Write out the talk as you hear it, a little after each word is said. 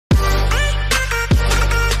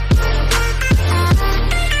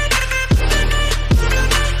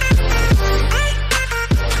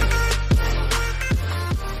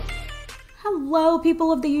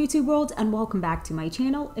people of the YouTube world, and welcome back to my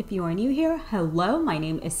channel. If you are new here, hello, my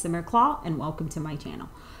name is SimmerClaw and welcome to my channel.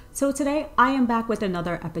 So today I am back with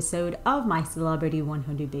another episode of my Celebrity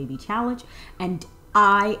 100 Baby Challenge, and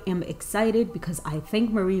I am excited because I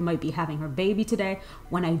think Marie might be having her baby today.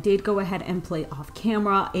 When I did go ahead and play off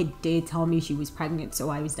camera, it did tell me she was pregnant, so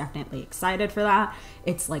I was definitely excited for that.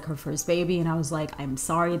 It's like her first baby, and I was like, I'm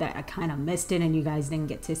sorry that I kind of missed it and you guys didn't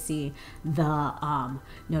get to see the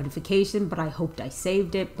notification, but I hoped I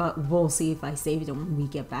saved it. But we'll see if I saved it when we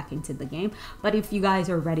get back into the game. But if you guys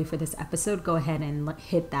are ready for this episode, go ahead and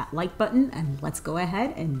hit that like button and let's go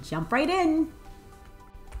ahead and jump right in.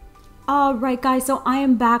 Alright guys, so I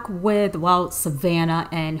am back with, well, Savannah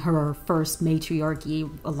and her first matriarchy,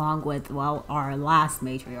 along with, well, our last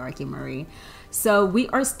matriarchy, Marie. So we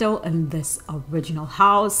are still in this original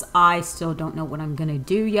house. I still don't know what I'm gonna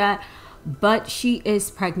do yet, but she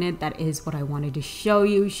is pregnant. That is what I wanted to show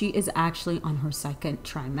you. She is actually on her second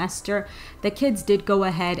trimester. The kids did go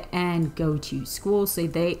ahead and go to school, so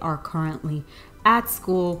they are currently at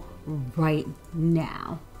school right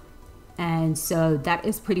now. And so that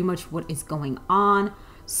is pretty much what is going on.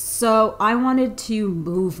 So I wanted to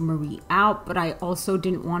move Marie out, but I also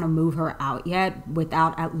didn't want to move her out yet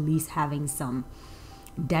without at least having some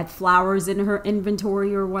dead flowers in her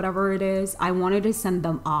inventory or whatever it is. I wanted to send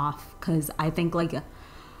them off because I think, like,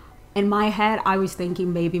 in my head, I was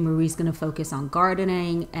thinking maybe Marie's going to focus on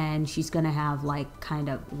gardening and she's going to have, like, kind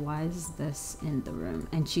of, why is this in the room?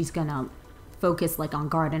 And she's going to focus, like, on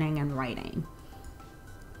gardening and writing.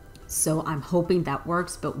 So I'm hoping that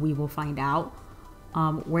works, but we will find out.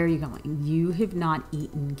 Where are you going? You have not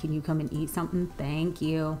eaten. Can you come and eat something? Thank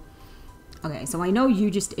you. Okay, so I know you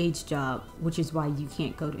just aged up, which is why you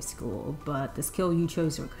can't go to school, but the skill you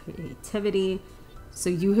chose was creativity. So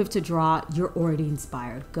you have to draw. You're already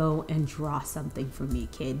inspired. Go and draw something for me,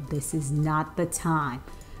 kid. This is not the time.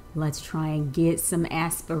 Let's try and get some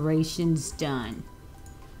aspirations done.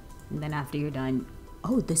 And then after you're done,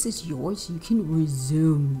 oh, this is yours? You can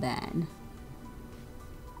resume then.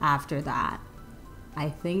 After that, I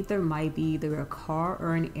think there might be either a car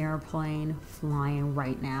or an airplane flying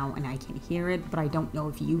right now, and I can hear it, but I don't know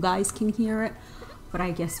if you guys can hear it. But I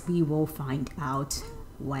guess we will find out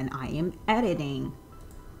when I am editing.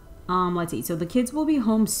 Let's see. So the kids will be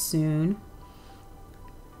home soon,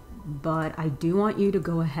 but I do want you to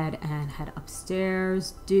go ahead and head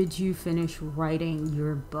upstairs. Did you finish writing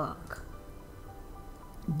your book?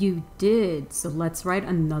 You did. So let's write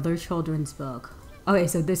another children's book. Okay,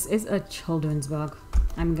 so this is a children's book.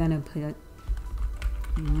 I'm gonna put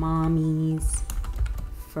Mommy's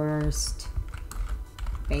First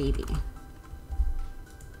Baby.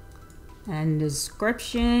 And the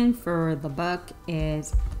description for the book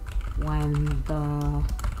is when the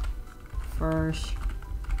first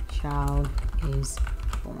child is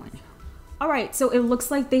born. Alright, so it looks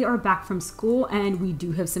like they are back from school and we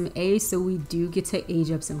do have some A's, so we do get to age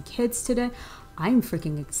up some kids today. I'm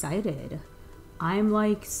freaking excited. I'm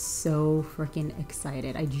like so freaking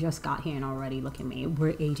excited. I just got here and already look at me.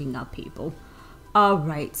 We're aging up, people.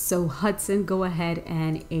 Alright, so Hudson, go ahead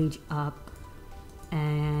and age up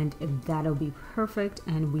and that'll be perfect,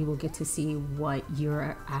 and we will get to see what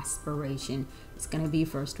your aspiration is going to be.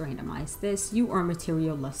 First, randomize this. You are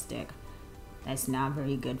materialistic. That's not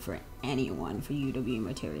very good for anyone for you to be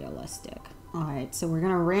materialistic. Alright, so we're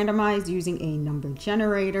going to randomize using a number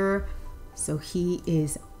generator. So he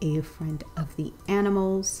is a friend of the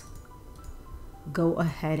animals. Go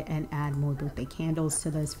ahead and add more birthday candles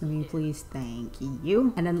to this for me, please. Thank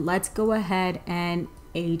you. And then let's go ahead and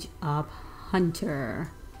age up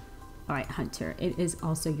Hunter. Alright, Hunter, it is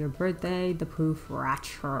also your birthday. The proof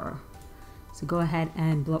ratcher. So go ahead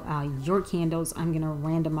and blow out your candles. I'm going to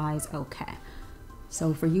randomize. Okay.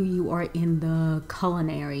 So for you, you are in the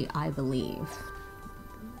culinary, I believe.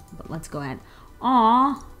 But let's go ahead.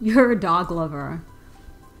 Aw, you're a dog lover.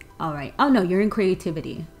 Alright. Oh no, you're in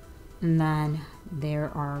creativity. And then there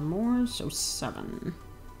are more. So 7.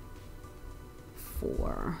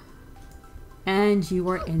 4. And you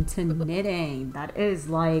are into knitting. That is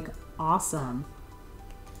like awesome.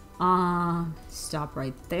 Stop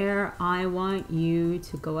right there. I want you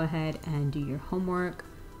to go ahead and do your homework.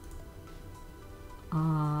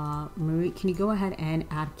 Marie, can you go ahead and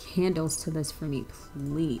add candles to this for me,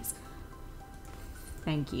 please?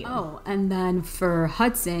 Thank you. Oh, and then for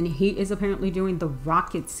Hudson, he is apparently doing the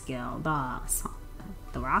rocket skill.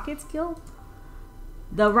 The rocket skill?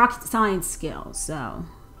 The rocket science skill. So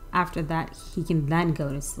after that, he can then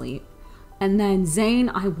go to sleep. And then Zane,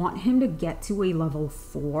 I want him to get to a level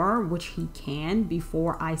 4, which he can,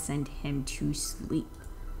 before I send him to sleep.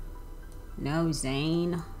 No,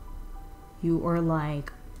 Zane. You are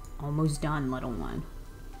like almost done, little one.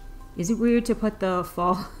 Is it weird to put the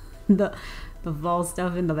fall the fall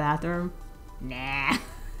stuff in the bathroom? Nah.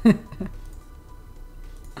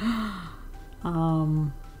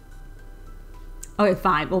 Okay,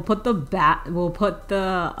 fine. We'll put the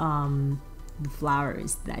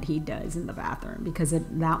flowers that he does in the bathroom because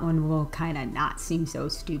that one will kind of not seem so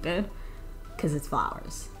stupid because it's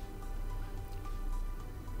flowers.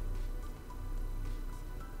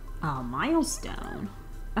 Oh, milestone.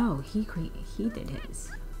 Oh, he did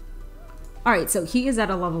his. All right, so he is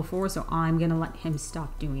at a level 4, so I'm gonna let him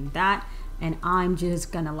stop doing that, and I'm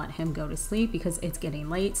just gonna let him go to sleep because it's getting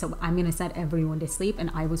late. So I'm gonna set everyone to sleep,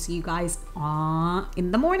 and I will see you guys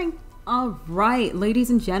in the morning. All right, ladies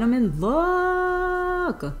and gentlemen,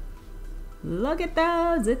 look at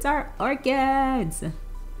those. It's our orchids.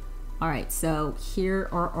 All right, so here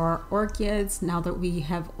are our orchids. Now that we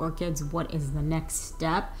have orchids, what is the next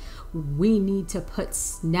step? We need to put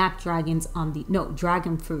snapdragons on the, no,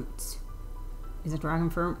 dragon fruits. Is it dragon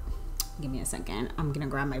fruit? Give me a second. I'm gonna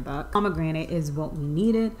grab my book. Pomegranate is what we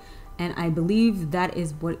needed, and I believe that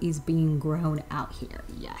is what is being grown out here.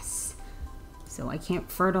 Yes. So I can't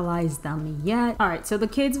fertilize them yet. All right, so the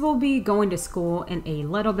kids will be going to school in a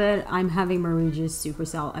little bit. I'm having Marie just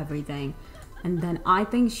supercell everything. And then I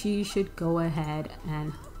think she should go ahead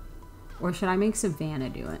and, or should I make Savannah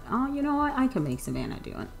do it? Oh, you know what? I can make Savannah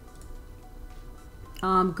do it.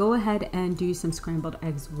 Go ahead and do some scrambled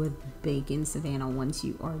eggs with bacon, Savannah, once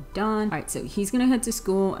you are done. All right, so he's gonna head to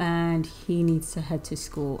school and he needs to head to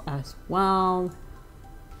school as well.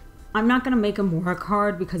 I'm not gonna make him work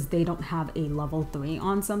hard because they don't have a level 3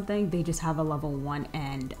 on something. They just have a level 1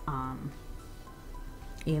 and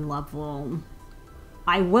a level.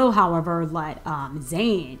 I will, however, let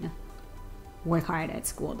Zane work hard at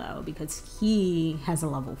school though because he has a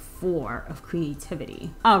level 4 of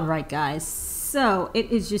creativity. All right, guys. So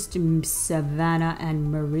it is just Savannah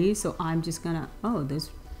and Marie. So I'm just gonna. Oh,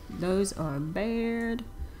 those are bared.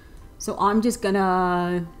 So I'm just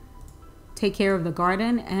gonna take care of the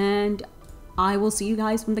garden and I will see you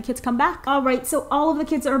guys when the kids come back. All right, so all of the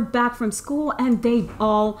kids are back from school and they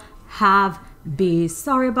all have bees.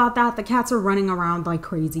 Sorry about that. The cats are running around like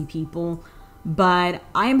crazy people, but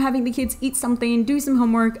I am having the kids eat something, do some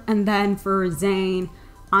homework, and then for Zane,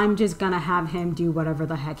 I'm just gonna have him do whatever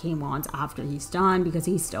the heck he wants after he's done because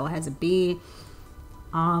he still has a bee.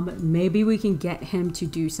 Maybe we can get him to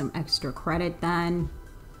do some extra credit then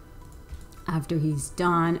after he's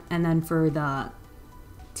done. And then for the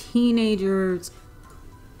teenagers,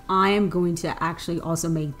 I am going to actually also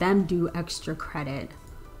make them do extra credit.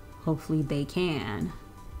 Hopefully they can.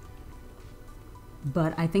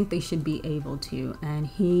 But I think they should be able to. And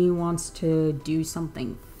he wants to do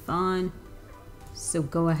something fun. So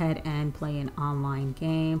go ahead and play an online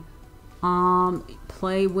game.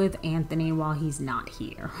 Play with Anthony while he's not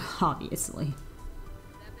here, obviously.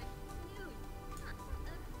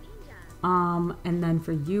 And then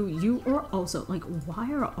for you, you are also like,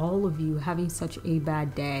 why are all of you having such a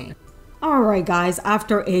bad day? All right, guys,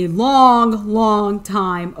 after a long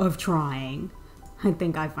time of trying, I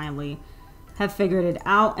think I finally have figured it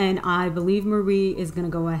out, and I believe Marie is gonna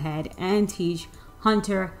go ahead and teach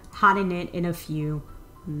Hunter how to knit in a few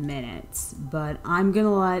minutes. But I'm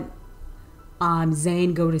gonna let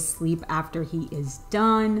Zane go to sleep after he is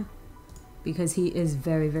done because he is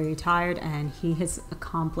very tired and he has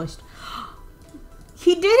accomplished.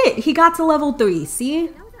 He did it! He got to level 3, see?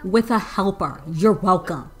 With a helper. You're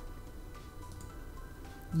welcome.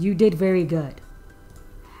 You did very good.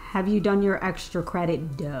 Have you done your extra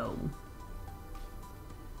credit dough?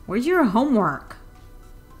 Where's your homework?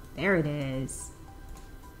 There it is.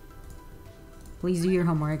 Please do your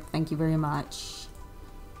homework. Thank you very much.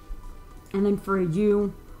 And then for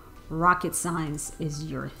you, rocket science is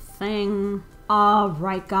your thing. All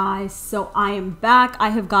right, guys. So I am back. I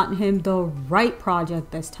have gotten him the right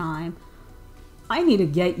project this time. I need to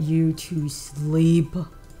get you to sleep.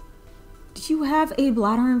 Did you have a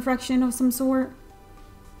bladder infection of some sort?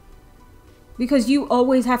 Because you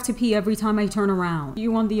always have to pee every time I turn around.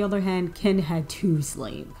 You, on the other hand, can head to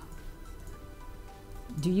sleep.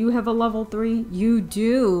 Do you have a level 3? You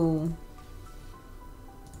do.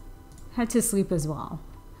 Head to sleep as well.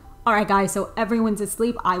 Alright guys, so everyone's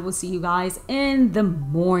asleep. I will see you guys in the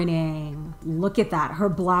morning. Look at that. Her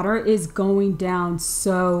bladder is going down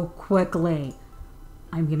so quickly.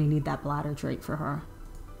 I'm gonna need that bladder trait for her.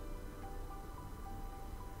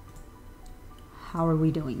 How are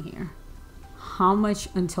we doing here? How much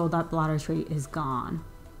until that bladder trait is gone?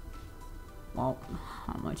 Well,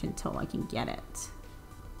 how much until I can get it?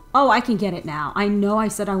 Oh, I can get it now. I know I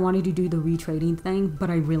said I wanted to do the retrading thing, but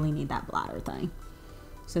I really need that bladder thing.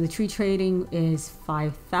 So the tree trading is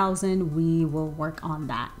 5,000. We will work on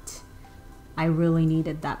that. I really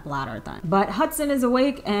needed that bladder thing. But Hudson is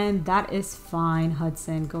awake and that is fine.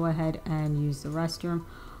 Hudson, go ahead and use the restroom.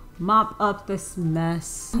 Mop up this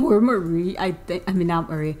mess. Poor Marie, not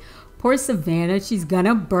Marie. Poor Savannah, she's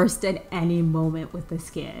gonna burst at any moment with this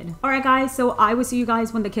kid. All right, guys, so I will see you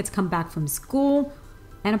guys when the kids come back from school.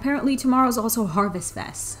 And apparently tomorrow's also Harvest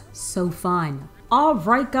Fest. So fun. All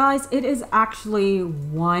right, guys, it is actually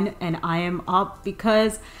 1 and I am up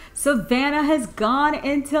because Savannah has gone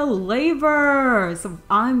into labor. So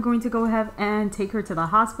I'm going to go ahead and take her to the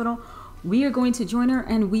hospital. We are going to join her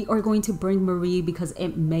and we are going to bring Marie because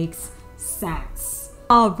it makes sense.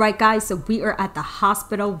 All right, guys, so we are at the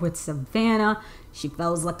hospital with Savannah. She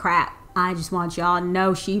feels like crap. I just want y'all to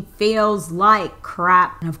know she feels like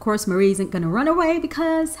crap. And of course, Marie isn't gonna run away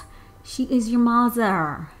because she is your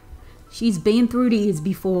mother. She's been through these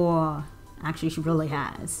before. Actually, she really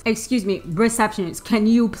has. Excuse me, receptionist, can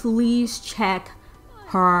you please check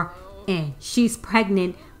her in? She's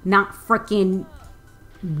pregnant, not freaking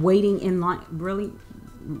waiting in line. Really?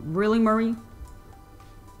 Really, Marie?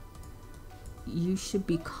 You should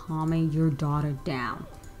be calming your daughter down.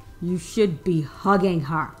 You should be hugging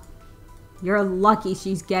her. You're lucky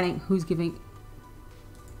she's getting, who's giving?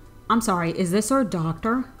 I'm sorry, is this our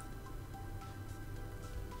doctor?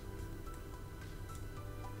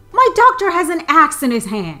 My doctor has an axe in his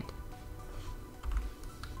hand.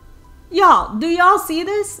 Y'all, do y'all see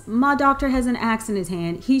this? My doctor has an axe in his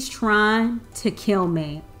hand. He's trying to kill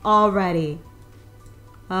me already.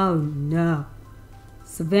 Oh no.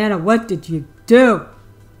 Savannah, what did you do?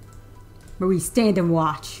 Marie, stand and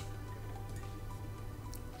watch.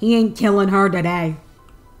 He ain't killing her today.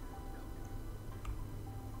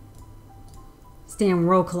 Stand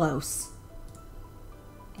real close.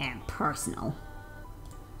 And personal.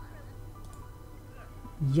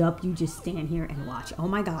 Yup, you just stand here and watch. Oh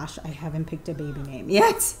my gosh, I haven't picked a baby name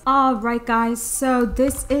yet. All right, guys, so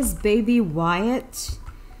this is Baby Wyatt.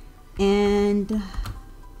 And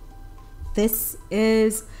this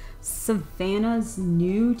is Savannah's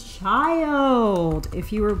new child.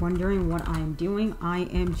 If you were wondering what I'm doing, I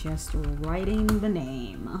am just writing the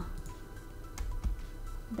name.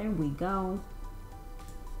 There we go.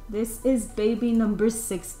 This is baby number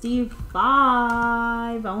 65.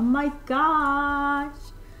 Oh my gosh.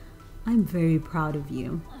 I'm very proud of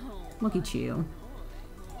you. Look at you.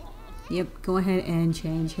 Yep, go ahead and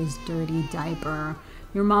change his dirty diaper.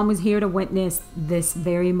 Your mom was here to witness this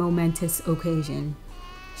very momentous occasion.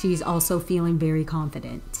 She's also feeling very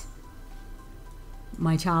confident.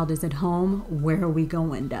 My child is at home. Where are we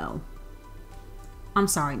going though? I'm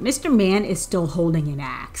sorry, Mr. Man is still holding an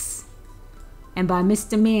axe. And by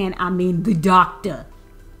Mr. Man, I mean the doctor.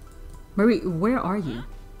 Marie, where are you?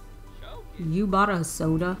 You bought a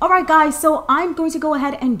soda? Alright guys, so I'm going to go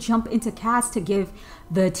ahead and jump into cast to give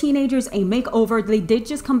the teenagers a makeover. They did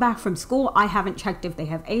just come back from school. I haven't checked if they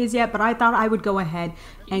have A's yet, but I thought I would go ahead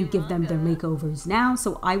and give them their makeovers now.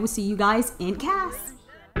 So I will see you guys in cast.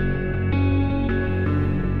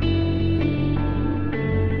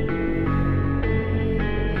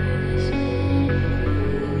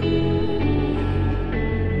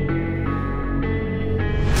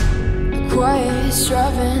 Quiet's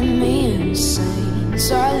driving me insane.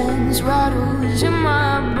 Silence rattles in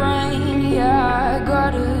my brain. Yeah, I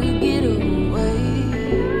gotta get away.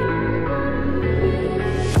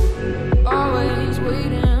 Always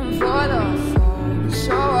waiting for the fall,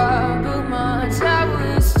 so I built my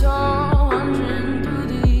towers tall, wandering through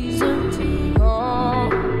these empty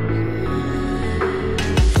halls.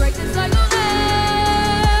 Break the cycle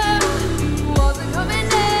now. Walls are coming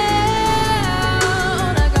down.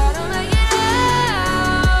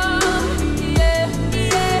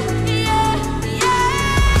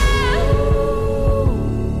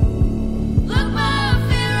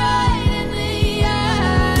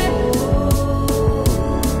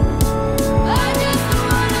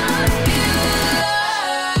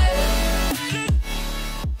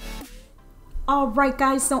 Alright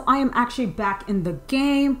guys, so I am actually back in the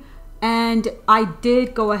game and I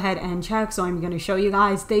did go ahead and check, so I'm going to show you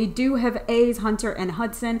guys. They do have A's, Hunter and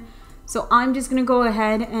Hudson, so I'm just going to go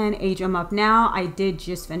ahead and age them up now. I did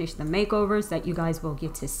just finish the makeovers that you guys will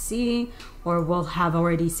get to see, or will have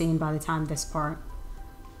already seen by the time this part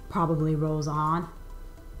probably rolls on.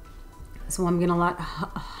 So I'm going to let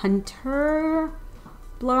Hunter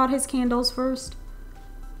blow out his candles first.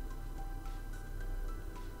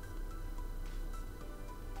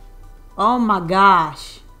 Oh my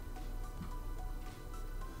gosh.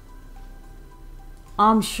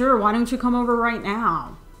 Sure, why don't you come over right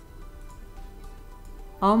now?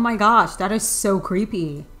 Oh my gosh, that is so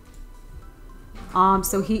creepy.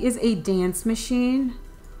 So he is a dance machine.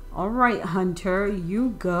 All right, Hunter,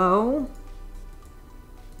 you go.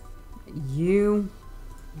 You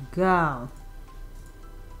go.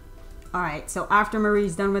 All right, so after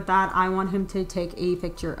Marie's done with that, I want him to take a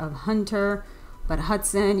picture of Hunter. But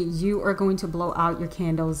Hudson, you are going to blow out your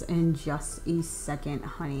candles in just a second,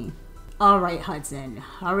 honey. All right, Hudson,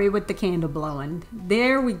 hurry with the candle blowing.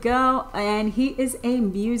 There we go. And he is a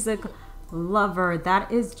music lover.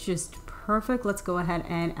 That is just perfect. Let's go ahead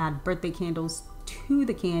and add birthday candles to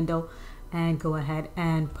the candle and go ahead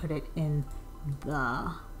and put it in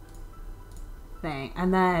the thing.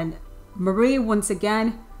 And then Marie, once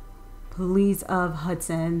again, please of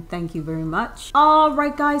Hudson, thank you very much. All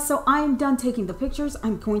right, guys, so I'm done taking the pictures.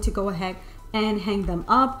 I'm going to go ahead and hang them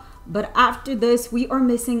up. But after this, we are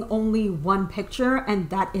missing only one picture,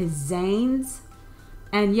 and that is Zane's.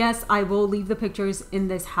 And yes, I will leave the pictures in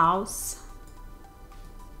this house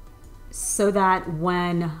so that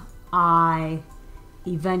when I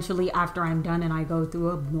eventually, after I'm done and I go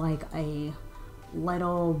through like a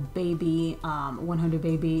little baby 100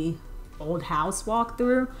 baby old house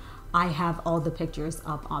walkthrough, I have all the pictures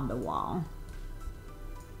up on the wall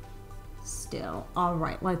still. All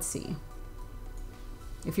right, let's see.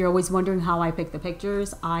 If you're always wondering how I pick the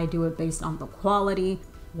pictures, I do it based on the quality.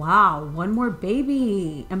 Wow, one more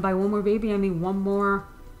baby. And by one more baby, I mean one more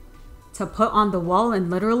to put on the wall,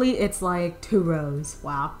 and literally it's like 2 rows.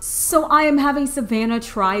 Wow. So I am having Savannah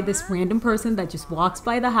try this random person that just walks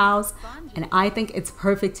by the house, and I think it's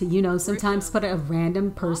perfect to, you know, sometimes put a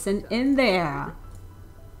random person in there.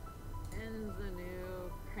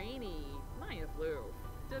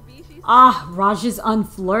 Ah, Raj is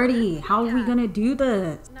unflirty. How are we gonna do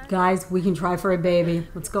this? Guys, we can try for a baby.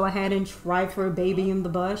 Let's go ahead and try for a baby in the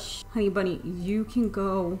bush. Honey bunny, you can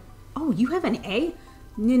go. Oh, you have an A?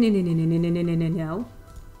 No, no, no, no, no, no, no, no, no, no.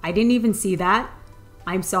 I didn't even see that.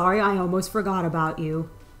 I'm sorry, I almost forgot about you.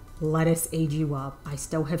 Let us age you up. I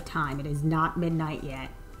still have time. It is not midnight yet.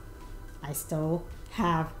 I still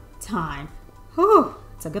have time. Whew,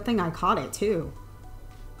 it's a good thing I caught it too.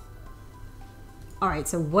 All right,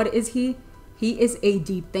 so what is he? He is a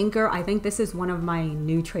deep thinker. I think this is one of my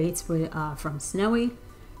new traits with, from Snowy.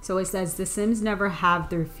 So it says, the Sims never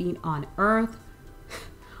have their feet on Earth.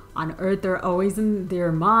 On Earth, they're always in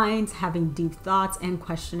their minds, having deep thoughts and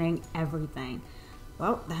questioning everything.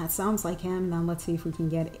 Well, that sounds like him. Now let's see if we can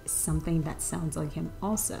get something that sounds like him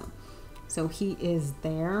also. So he is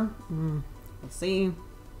there. We'll see.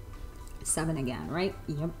 7 again, right?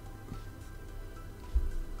 Yep.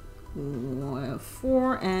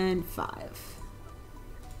 4 and 5.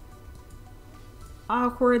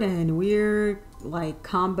 Awkward and weird, like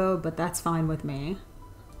combo, but that's fine with me.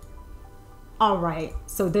 All right,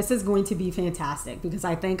 so this is going to be fantastic because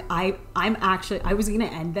I think I was gonna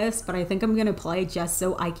end this, but I think I'm gonna play just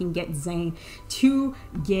so I can get Zane to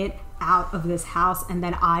get out of this house, and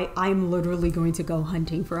then I'm literally going to go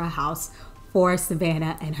hunting for a house for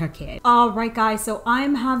Savannah and her kid. All right, guys, so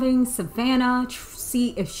I'm having Savannah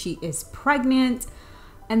see if she is pregnant,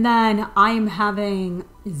 and then I'm having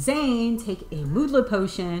Zane take a moodlet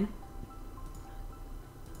potion.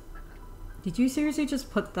 Did you seriously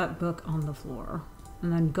just put that book on the floor?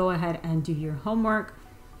 And then go ahead and do your homework.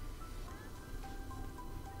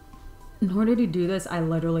 In order to do this, I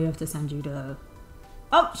literally have to send you to...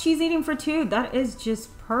 Oh, she's eating for 2. That is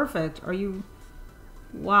just perfect. Are you...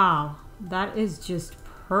 Wow. That is just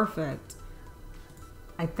perfect.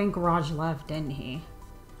 I think Raj left, didn't he?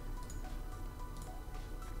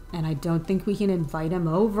 And I don't think we can invite him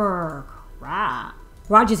over. Crap.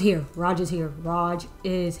 Raj is here. Raj is here. Raj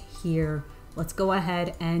is here. Let's go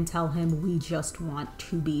ahead and tell him we just want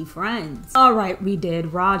to be friends. All right, we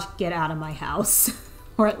did. Raj, get out of my house.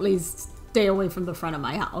 Or at least stay away from the front of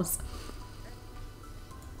my house.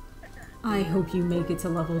 I hope you make it to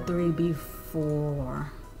level 3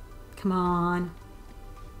 before. Come on.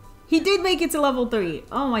 He did make it to level 3.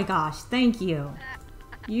 Oh my gosh, thank you.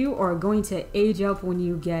 You are going to age up when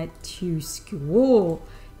you get to school.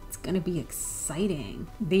 It's gonna be exciting.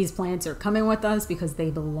 These plants are coming with us because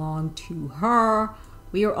they belong to her.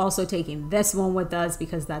 We are also taking this one with us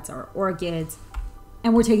because that's our orchids.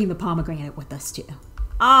 And we're taking the pomegranate with us too.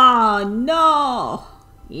 Ah, no!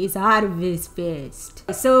 He's out of his fist.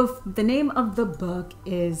 So the name of the book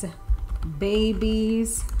is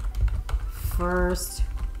Baby's First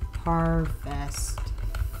Harvest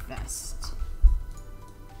Fest.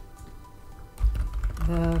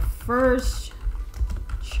 The first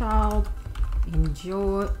child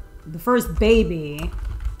the first baby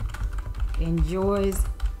enjoys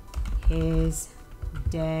his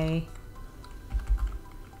day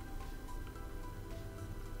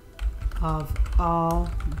of all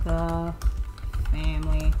the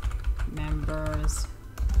family members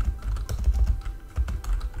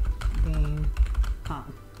being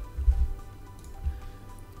home.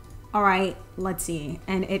 All right, let's see.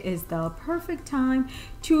 And it is the perfect time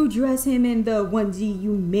to dress him in the onesie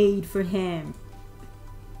you made for him.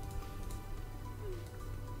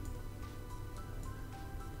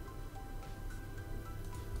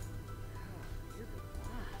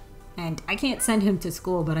 And I can't send him to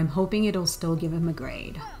school, but I'm hoping it'll still give him a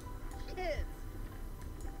grade.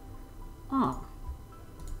 Oh.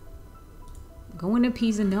 Going to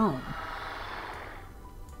appease a gnome.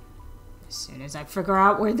 As soon as I figure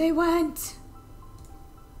out where they went.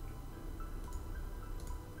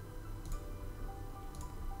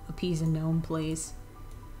 Appease a gnome, please.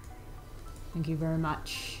 Thank you very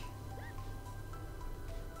much.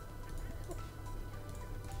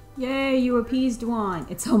 Yay, you appeased one.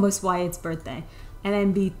 It's almost Wyatt's birthday. And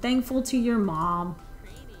then be thankful to your mom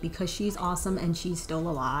because she's awesome and she's still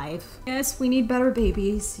alive. Yes, we need better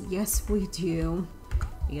babies. Yes, we do.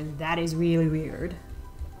 Because that is really weird.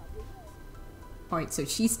 Alright, so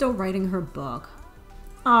she's still writing her book.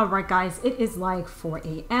 Alright guys, it is like 4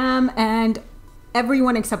 a.m. and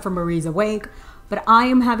everyone except for Marie's awake. But I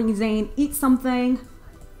am having Zane eat something.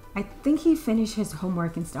 I think he finished his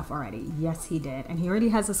homework and stuff already. Yes, he did. And he already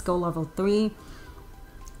has a skill level 3.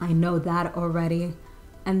 I know that already.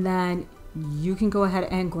 And then you can go ahead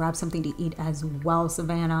and grab something to eat as well,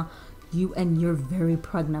 Savannah. You and your very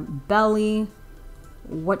pregnant belly.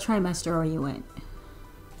 What trimester are you in?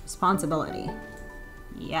 Responsibility.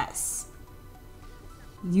 Yes.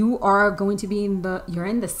 You are going to be in the... You're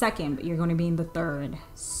in the second, but you're going to be in the third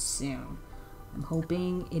soon. I'm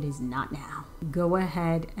hoping it is not now. Go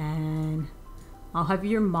ahead and I'll have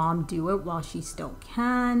your mom do it while she still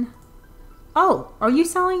can. Oh, are you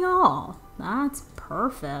selling all? That's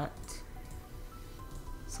perfect.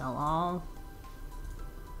 Sell all.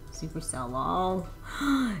 Super sell all.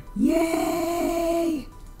 Yay!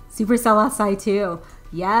 Super sell outside too.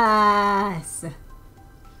 Yes!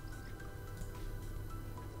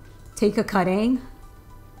 Take a cutting.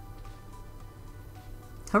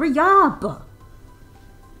 Hurry up!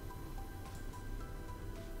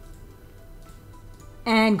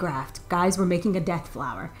 And graft. Guys, we're making a death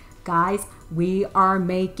flower. Guys, we are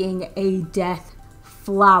making a death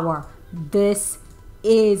flower. This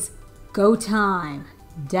is go time.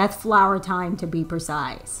 Death flower time to be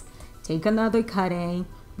precise. Take another cutting.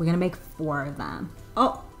 We're gonna make 4 of them.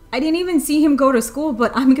 Oh, I didn't even see him go to school,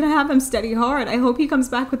 but I'm gonna have him study hard. I hope he comes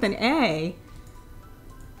back with an A.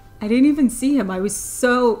 I didn't even see him. I was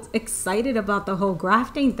so excited about the whole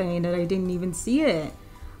grafting thing that I didn't even see it.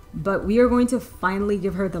 But we are going to finally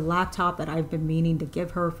give her the laptop that I've been meaning to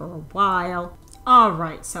give her for a while.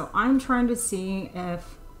 Alright, so I'm trying to see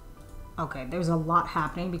if... Okay, there's a lot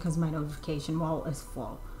happening because my notification wall is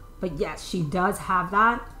full. But yes, she does have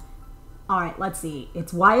that. Alright, let's see.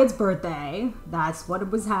 It's Wyatt's birthday. That's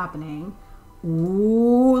what was happening.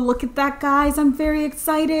 Ooh, look at that, guys. I'm very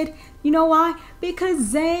excited. You know why? Because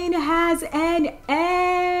Zane has an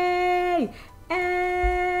A!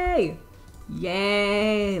 A!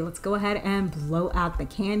 Yay! Let's go ahead and blow out the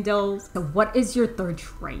candles. So what is your third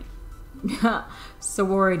trait?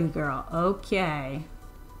 Sorority girl. Okay.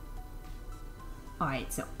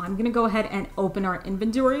 Alright, so I'm going to go ahead and open our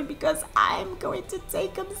inventory because I'm going to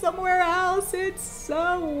take them somewhere else. It's so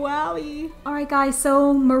wowie. Alright guys,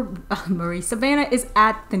 so Savannah is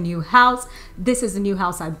at the new house. This is the new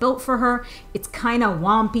house I built for her. It's kind of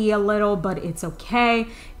wompy a little, but it's okay.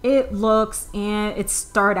 It looks and it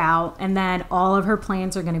start out and then all of her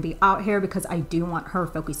plants are going to be out here because I do want her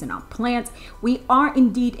focusing on plants. We are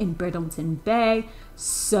indeed in Brittleton Bay.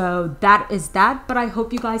 So that is that, but I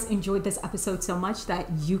hope you guys enjoyed this episode so much that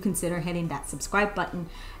you consider hitting that subscribe button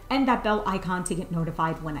and that bell icon to get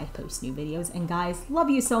notified when I post new videos. And guys, love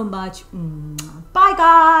you so much. Bye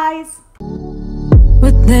guys.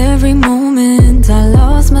 With every moment I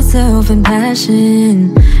lost myself in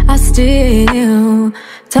passion, I still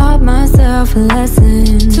taught myself a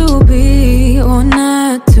lesson to be or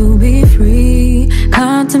not to be free,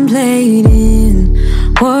 contemplating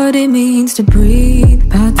what it means to breathe,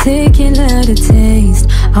 particular to taste.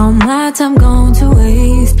 All my time gone to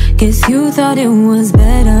waste. Guess you thought it was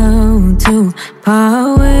better to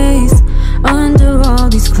part ways under all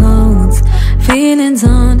these clothes, feelings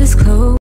undisclosed.